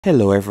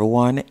Hello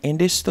everyone, in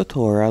this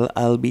tutorial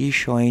I'll be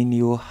showing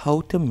you how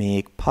to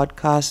make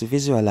podcast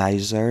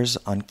visualizers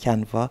on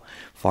Canva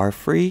for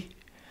free.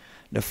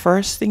 The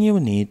first thing you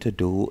need to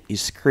do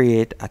is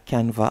create a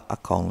Canva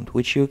account,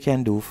 which you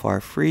can do for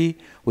free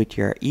with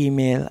your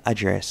email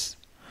address.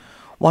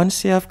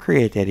 Once you have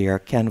created your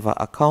Canva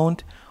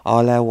account,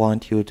 all I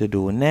want you to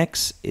do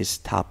next is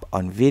tap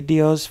on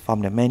videos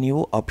from the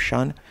menu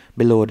option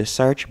below the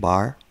search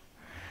bar.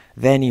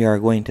 Then you are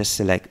going to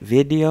select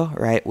video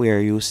right where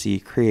you see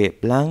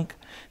create blank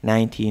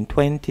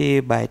 1920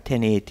 by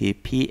 1080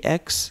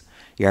 px.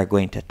 You are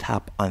going to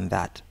tap on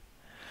that.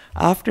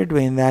 After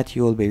doing that,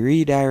 you will be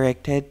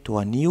redirected to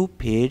a new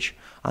page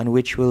on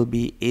which we'll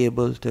be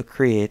able to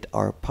create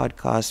our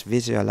podcast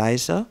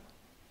visualizer.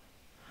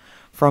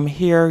 From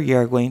here,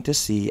 you're going to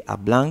see a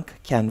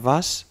blank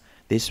canvas.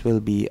 This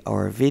will be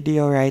our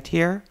video right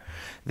here.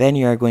 Then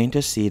you're going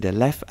to see the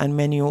left hand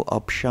menu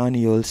option.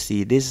 You'll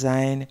see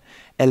design,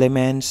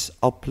 elements,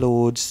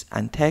 uploads,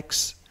 and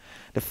text.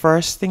 The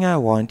first thing I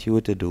want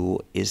you to do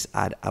is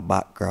add a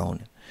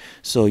background.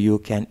 So you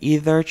can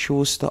either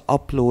choose to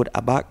upload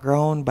a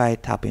background by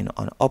tapping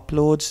on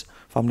uploads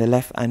from the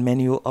left hand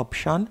menu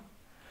option,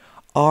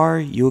 or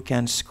you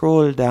can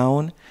scroll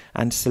down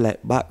and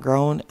select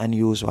background and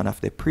use one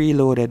of the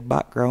preloaded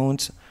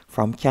backgrounds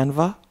from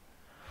Canva.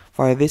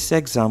 For this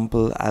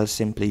example, I'll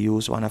simply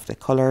use one of the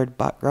colored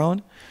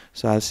background.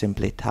 So I'll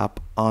simply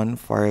tap on,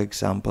 for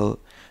example,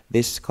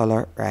 this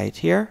color right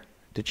here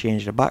to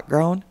change the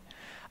background.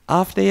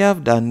 After you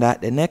have done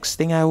that, the next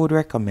thing I would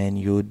recommend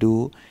you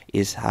do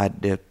is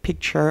add the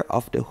picture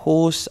of the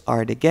host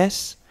or the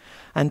guest.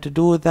 And to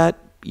do that,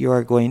 you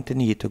are going to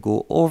need to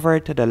go over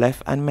to the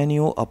left hand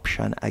menu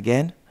option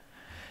again,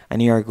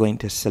 and you are going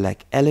to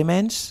select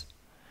elements.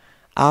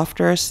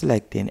 After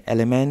selecting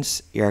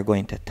elements, you are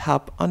going to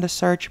tap on the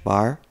search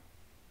bar.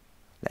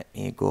 Let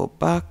me go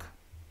back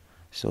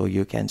so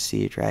you can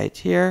see it right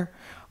here.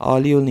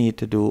 All you'll need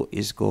to do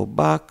is go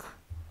back.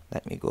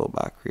 Let me go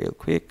back real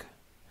quick.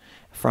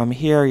 From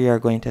here, you're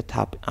going to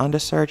tap on the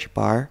search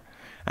bar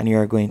and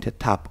you're going to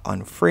tap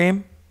on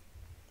frame.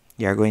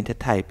 You're going to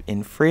type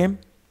in frame.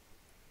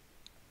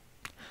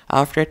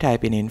 After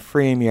typing in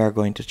frame, you're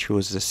going to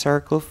choose the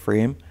circle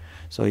frame.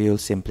 So you'll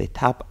simply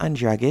tap and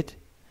drag it,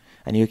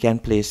 and you can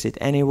place it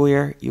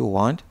anywhere you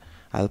want.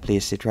 I'll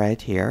place it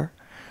right here.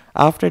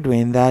 After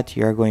doing that,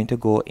 you're going to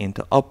go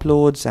into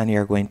uploads and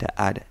you're going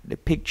to add the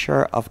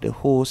picture of the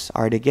host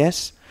or the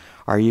guest,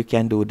 or you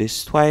can do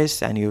this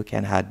twice and you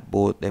can add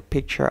both the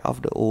picture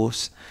of the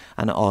host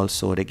and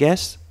also the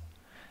guest.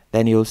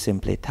 Then you'll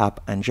simply tap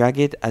and drag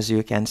it, as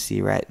you can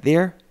see right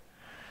there.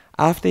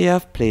 After you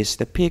have placed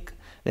the pic,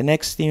 the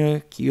next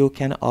thing you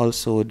can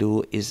also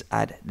do is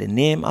add the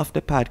name of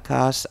the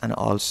podcast and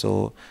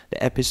also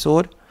the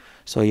episode.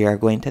 So you're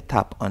going to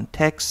tap on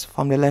text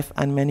from the left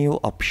hand menu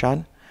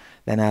option.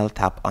 Then I'll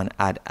tap on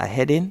add a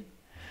heading.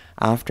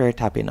 After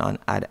tapping on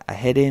add a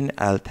heading,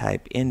 I'll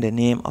type in the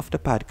name of the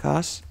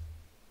podcast.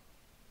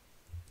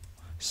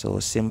 So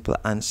simple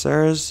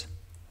answers.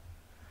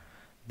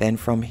 Then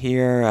from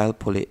here, I'll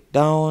pull it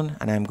down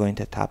and I'm going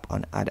to tap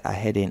on add a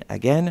heading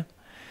again.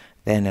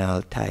 Then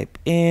I'll type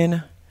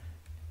in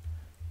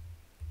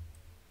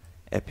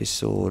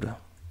episode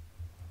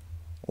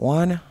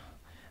 1.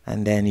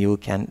 And then you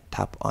can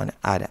tap on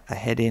add a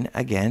heading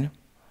again.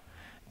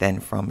 Then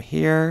from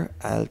here,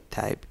 I'll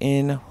type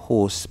in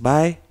host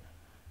by,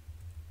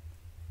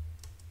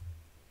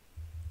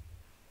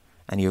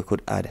 and you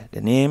could add the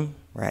name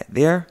right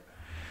there.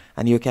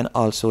 And you can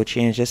also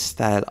change the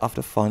style of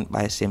the font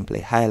by simply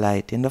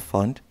highlighting the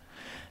font.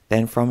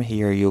 Then from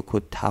here, you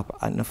could tap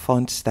on the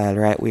font style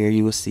right where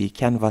you see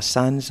Canva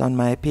Sans on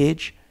my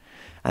page.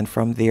 And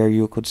from there,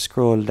 you could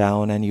scroll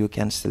down and you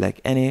can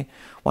select any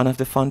one of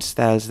the font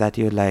styles that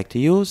you'd like to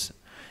use.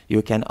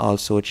 You can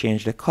also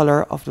change the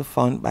color of the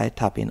font by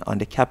tapping on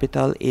the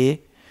capital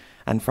A.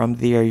 And from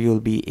there, you'll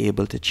be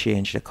able to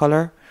change the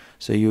color.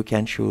 So you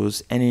can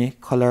choose any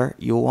color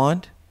you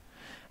want.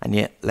 And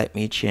yet, let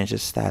me change the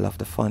style of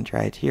the font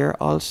right here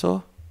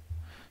also.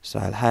 So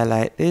I'll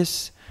highlight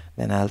this.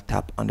 Then I'll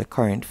tap on the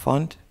current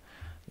font.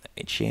 Let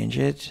me change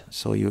it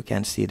so you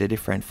can see the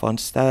different font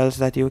styles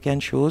that you can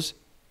choose.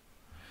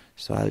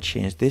 So I'll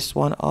change this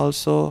one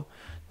also.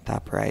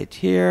 Tap right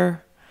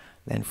here.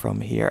 Then from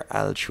here,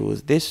 I'll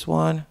choose this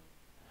one.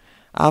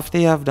 After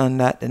you have done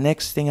that, the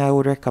next thing I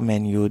would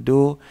recommend you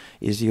do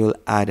is you'll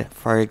add,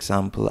 for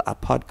example, a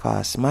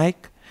podcast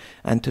mic.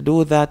 And to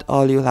do that,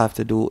 all you'll have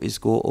to do is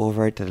go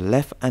over to the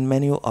left hand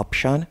menu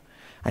option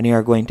and you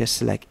are going to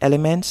select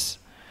elements.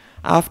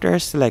 After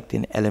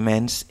selecting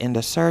elements in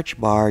the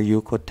search bar,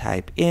 you could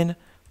type in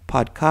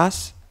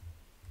podcast.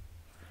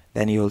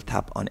 Then you'll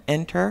tap on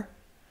enter.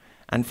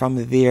 And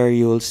from there,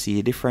 you'll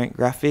see different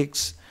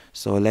graphics.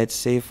 So let's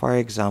say, for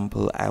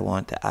example, I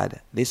want to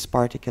add this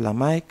particular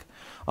mic.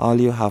 All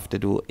you have to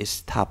do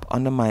is tap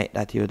on the mic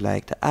that you'd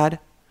like to add.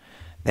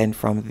 Then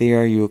from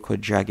there, you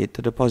could drag it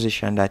to the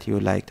position that you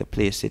would like to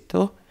place it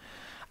to.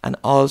 And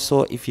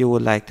also, if you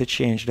would like to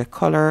change the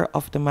color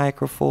of the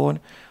microphone,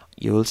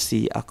 you will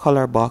see a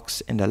color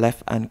box in the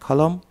left hand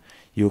column.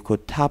 You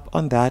could tap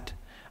on that,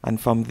 and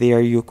from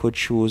there you could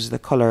choose the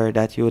color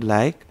that you would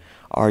like,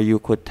 or you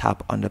could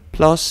tap on the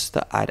plus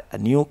to add a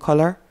new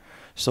color.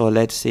 So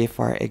let's say,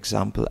 for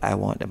example, I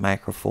want the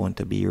microphone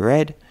to be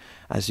red.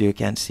 As you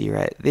can see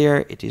right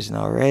there, it is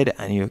now red,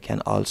 and you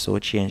can also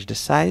change the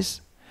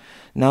size.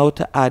 Now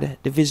to add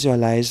the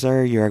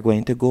visualizer, you are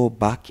going to go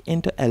back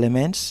into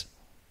Elements,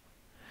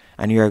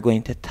 and you are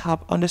going to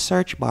tap on the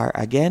search bar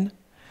again,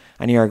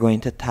 and you are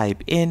going to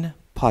type in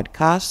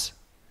podcast.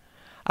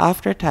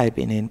 After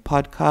typing in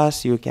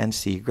podcast, you can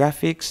see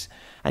graphics,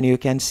 and you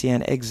can see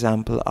an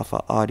example of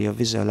an audio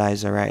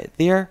visualizer right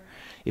there.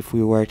 If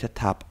we were to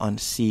tap on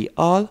see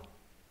all,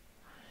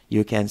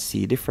 you can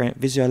see different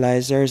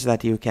visualizers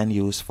that you can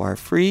use for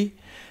free.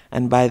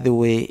 And by the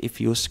way,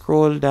 if you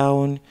scroll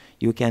down,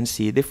 you can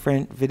see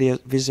different video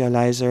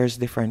visualizers,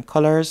 different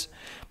colors.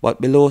 But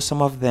below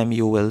some of them,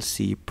 you will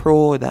see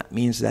Pro. That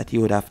means that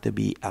you would have to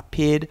be a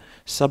paid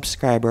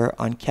subscriber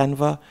on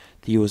Canva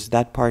to use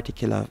that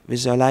particular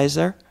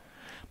visualizer.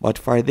 But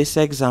for this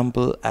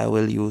example, I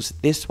will use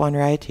this one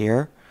right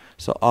here.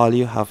 So all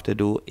you have to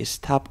do is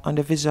tap on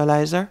the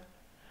visualizer,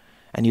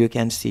 and you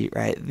can see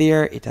right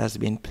there, it has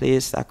been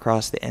placed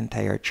across the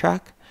entire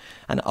track.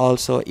 And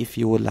also, if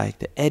you would like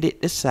to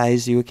edit the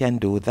size, you can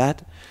do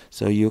that.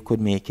 So you could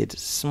make it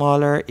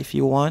smaller if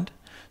you want.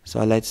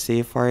 So let's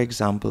say, for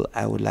example,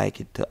 I would like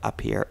it to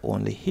appear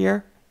only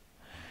here.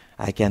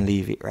 I can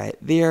leave it right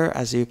there,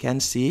 as you can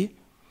see.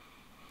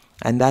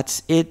 And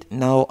that's it.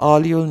 Now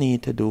all you'll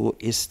need to do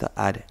is to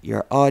add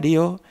your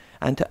audio.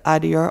 And to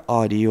add your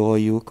audio,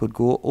 you could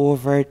go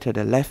over to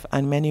the left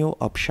hand menu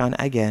option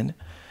again,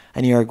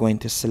 and you are going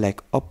to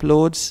select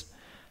Uploads.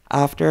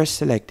 After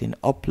selecting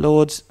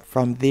Uploads,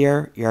 from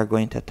there you are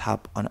going to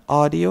tap on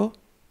Audio.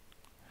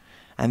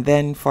 And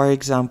then, for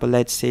example,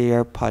 let's say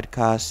your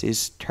podcast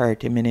is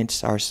 30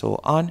 minutes or so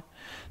on.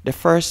 The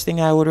first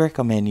thing I would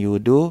recommend you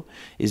do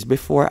is,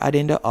 before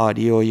adding the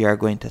audio, you are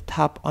going to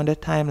tap on the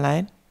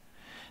timeline.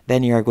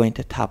 Then you are going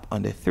to tap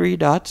on the three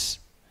dots.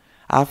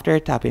 After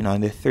tapping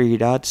on the three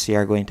dots, you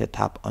are going to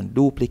tap on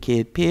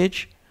Duplicate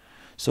Page.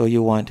 So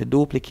you want to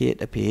duplicate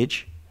the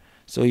page.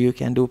 So you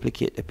can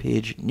duplicate the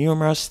page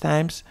numerous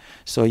times.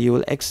 So you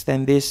will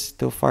extend this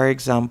to, for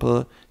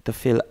example, to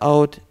fill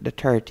out the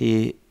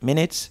 30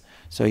 minutes.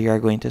 So you are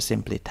going to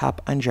simply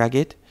tap and drag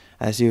it,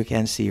 as you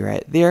can see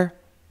right there.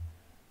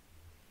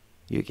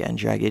 You can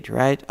drag it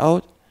right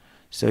out.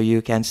 So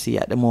you can see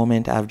at the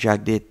moment I've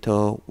dragged it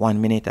to 1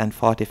 minute and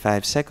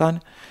 45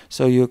 seconds.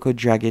 So you could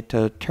drag it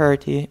to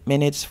 30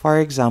 minutes, for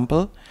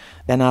example.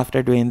 Then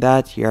after doing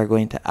that, you are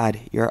going to add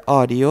your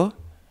audio.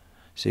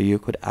 So you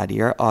could add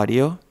your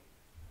audio.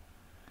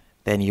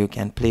 Then you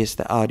can place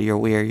the audio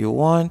where you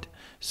want.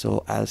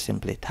 So I'll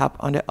simply tap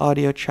on the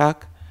audio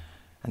track,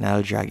 and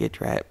I'll drag it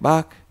right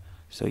back.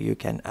 So you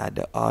can add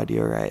the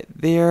audio right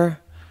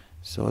there.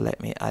 So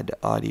let me add the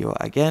audio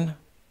again.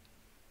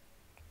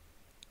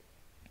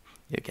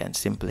 You can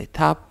simply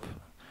tap.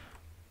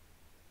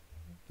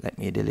 Let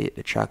me delete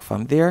the track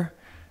from there,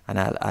 and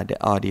I'll add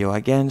the audio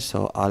again.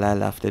 So all I'll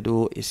have to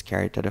do is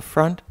carry it to the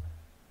front.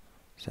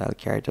 So I'll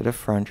carry it to the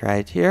front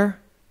right here.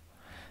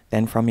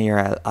 Then from here,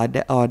 I'll add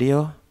the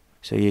audio.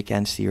 So you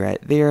can see right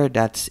there,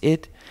 that's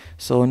it.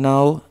 So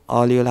now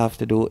all you'll have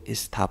to do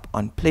is tap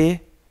on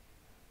play.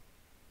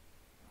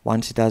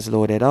 Once it has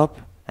loaded up,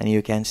 and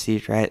you can see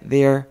it right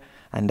there,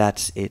 and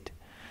that's it.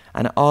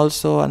 And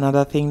also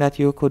another thing that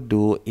you could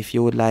do, if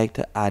you would like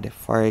to add,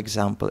 for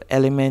example,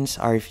 elements,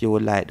 or if you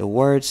would like the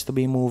words to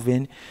be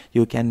moving,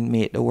 you can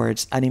make the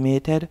words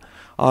animated.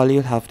 All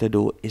you'll have to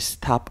do is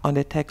tap on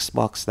the text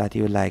box that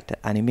you would like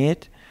to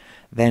animate.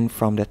 Then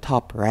from the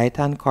top right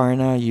hand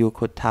corner, you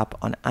could tap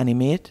on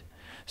animate.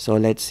 So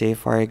let's say,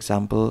 for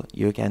example,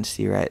 you can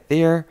see right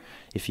there,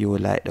 if you would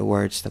like the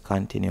words to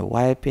continue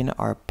wiping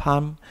or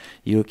Pam,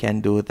 you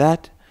can do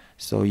that.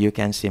 So you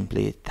can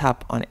simply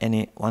tap on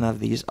any one of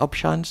these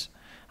options,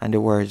 and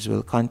the words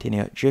will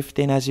continue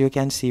drifting, as you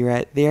can see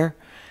right there.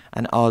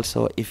 And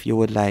also, if you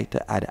would like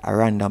to add a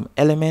random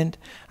element,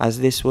 as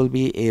this will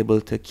be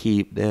able to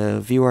keep the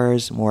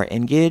viewers more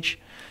engaged.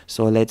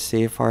 So let's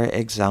say, for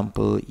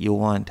example, you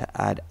want to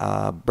add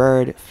a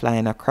bird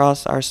flying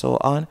across or so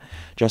on,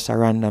 just a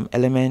random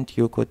element.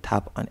 You could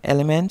tap on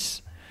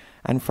elements,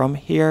 and from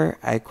here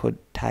I could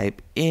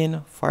type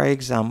in, for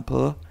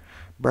example,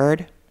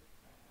 bird,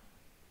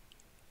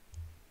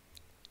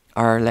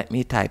 or let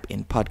me type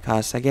in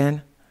podcast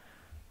again.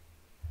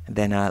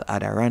 Then I'll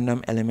add a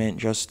random element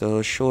just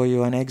to show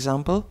you an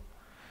example.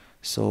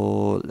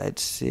 So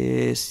let's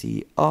say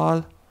see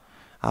all.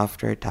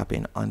 After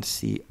tapping on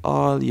see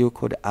all, you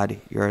could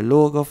add your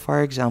logo,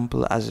 for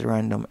example, as a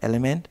random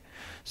element.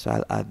 So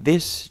I'll add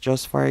this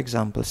just for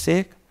example's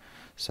sake.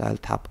 So I'll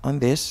tap on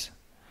this.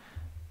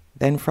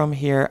 Then from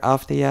here,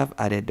 after you have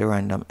added the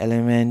random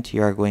element,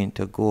 you are going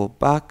to go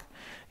back.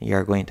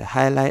 You're going to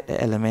highlight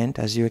the element,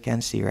 as you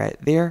can see right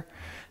there.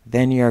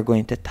 Then you are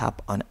going to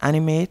tap on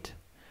animate.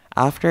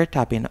 After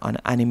tapping on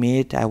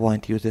animate, I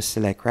want you to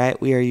select right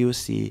where you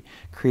see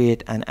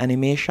create an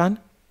animation.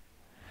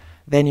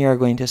 Then you're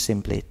going to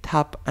simply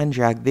tap and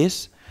drag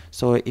this.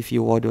 So if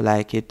you would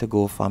like it to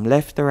go from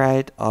left to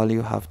right, all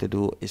you have to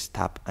do is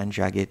tap and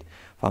drag it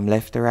from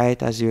left to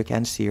right, as you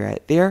can see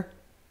right there.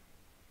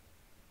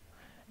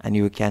 And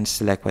you can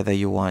select whether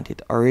you want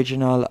it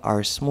original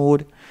or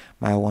smooth.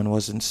 My one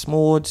wasn't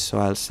smooth, so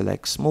I'll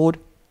select smooth.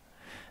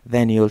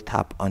 Then you'll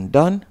tap on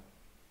done.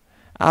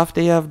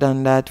 After you have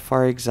done that,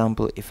 for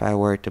example, if I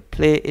were to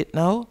play it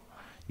now,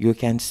 you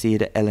can see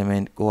the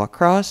element go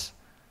across.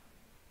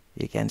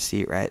 You can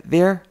see it right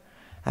there.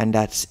 And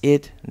that's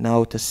it.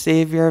 Now to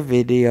save your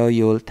video,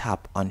 you'll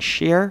tap on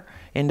share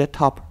in the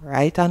top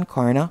right hand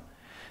corner.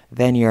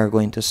 Then you're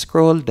going to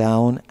scroll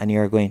down and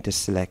you're going to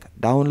select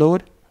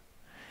download.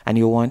 And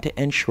you want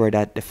to ensure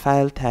that the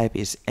file type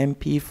is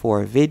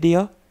MP4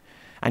 video.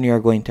 And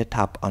you're going to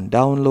tap on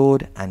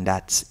download, and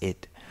that's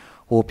it.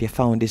 Hope you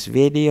found this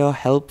video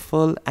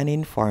helpful and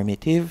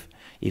informative.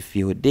 If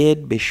you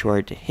did, be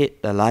sure to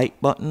hit the like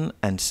button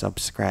and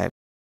subscribe.